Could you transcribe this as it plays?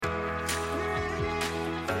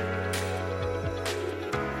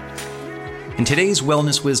In today's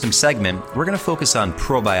Wellness Wisdom segment, we're going to focus on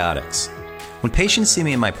probiotics. When patients see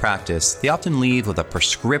me in my practice, they often leave with a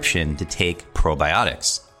prescription to take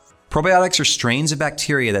probiotics. Probiotics are strains of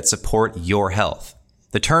bacteria that support your health.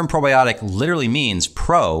 The term probiotic literally means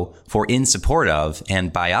pro for in support of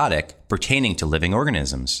and biotic pertaining to living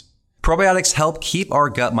organisms. Probiotics help keep our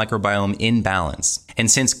gut microbiome in balance.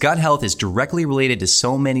 And since gut health is directly related to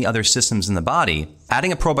so many other systems in the body,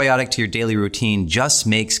 adding a probiotic to your daily routine just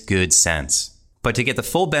makes good sense. But to get the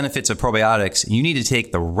full benefits of probiotics, you need to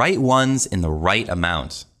take the right ones in the right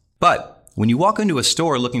amount. But when you walk into a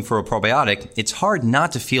store looking for a probiotic, it's hard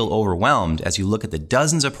not to feel overwhelmed as you look at the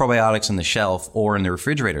dozens of probiotics on the shelf or in the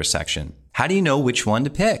refrigerator section. How do you know which one to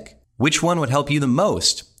pick? Which one would help you the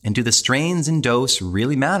most? And do the strains and dose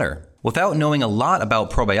really matter? Without knowing a lot about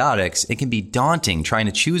probiotics, it can be daunting trying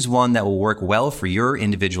to choose one that will work well for your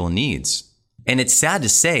individual needs. And it's sad to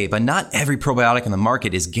say, but not every probiotic on the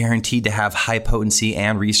market is guaranteed to have high potency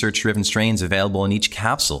and research-driven strains available in each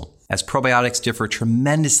capsule, as probiotics differ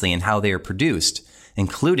tremendously in how they are produced,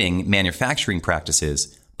 including manufacturing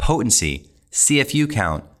practices, potency, CFU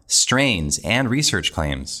count, strains, and research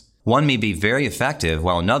claims. One may be very effective,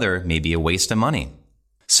 while another may be a waste of money.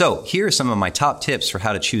 So here are some of my top tips for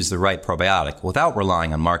how to choose the right probiotic without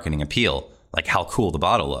relying on marketing appeal, like how cool the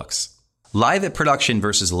bottle looks. Live at production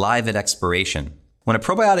versus live at expiration. When a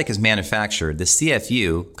probiotic is manufactured, the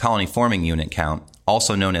CFU, colony forming unit count,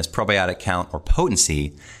 also known as probiotic count or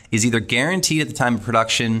potency, is either guaranteed at the time of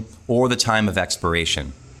production or the time of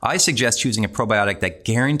expiration. I suggest choosing a probiotic that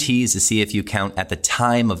guarantees the CFU count at the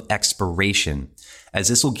time of expiration, as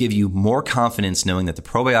this will give you more confidence knowing that the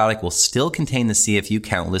probiotic will still contain the CFU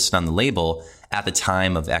count listed on the label at the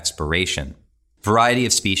time of expiration. Variety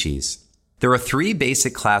of species. There are 3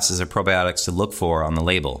 basic classes of probiotics to look for on the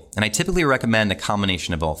label, and I typically recommend a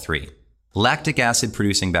combination of all 3. Lactic acid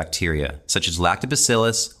producing bacteria, such as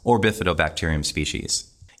Lactobacillus or Bifidobacterium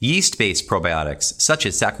species. Yeast-based probiotics, such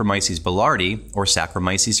as Saccharomyces boulardii or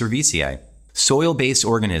Saccharomyces cerevisiae. Soil-based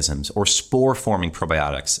organisms or spore-forming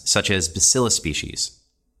probiotics, such as Bacillus species.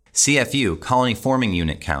 CFU, colony-forming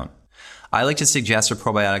unit count. I like to suggest a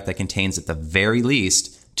probiotic that contains at the very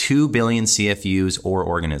least 2 billion CFUs or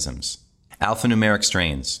organisms. Alphanumeric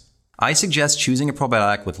strains. I suggest choosing a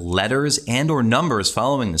probiotic with letters and or numbers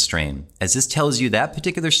following the strain, as this tells you that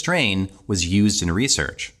particular strain was used in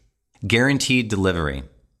research. Guaranteed delivery.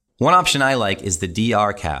 One option I like is the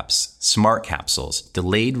DR Caps, Smart Capsules,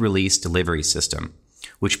 Delayed Release Delivery System,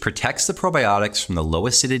 which protects the probiotics from the low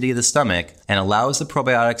acidity of the stomach and allows the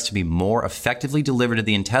probiotics to be more effectively delivered to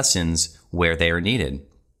the intestines where they are needed.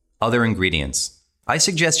 Other ingredients. I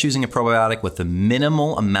suggest choosing a probiotic with the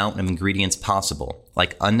minimal amount of ingredients possible,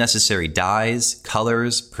 like unnecessary dyes,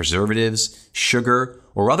 colors, preservatives, sugar,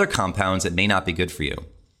 or other compounds that may not be good for you.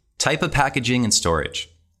 Type of packaging and storage.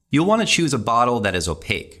 You'll want to choose a bottle that is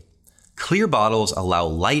opaque. Clear bottles allow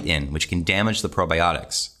light in, which can damage the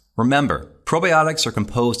probiotics. Remember, probiotics are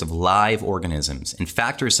composed of live organisms, and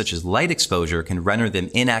factors such as light exposure can render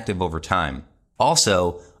them inactive over time.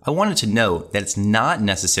 Also, I wanted to note that it's not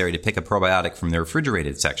necessary to pick a probiotic from the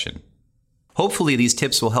refrigerated section. Hopefully, these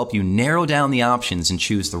tips will help you narrow down the options and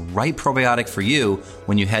choose the right probiotic for you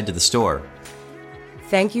when you head to the store.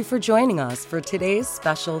 Thank you for joining us for today's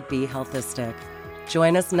special Be Healthistic.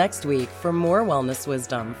 Join us next week for more wellness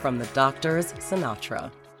wisdom from the Doctor's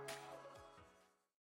Sinatra.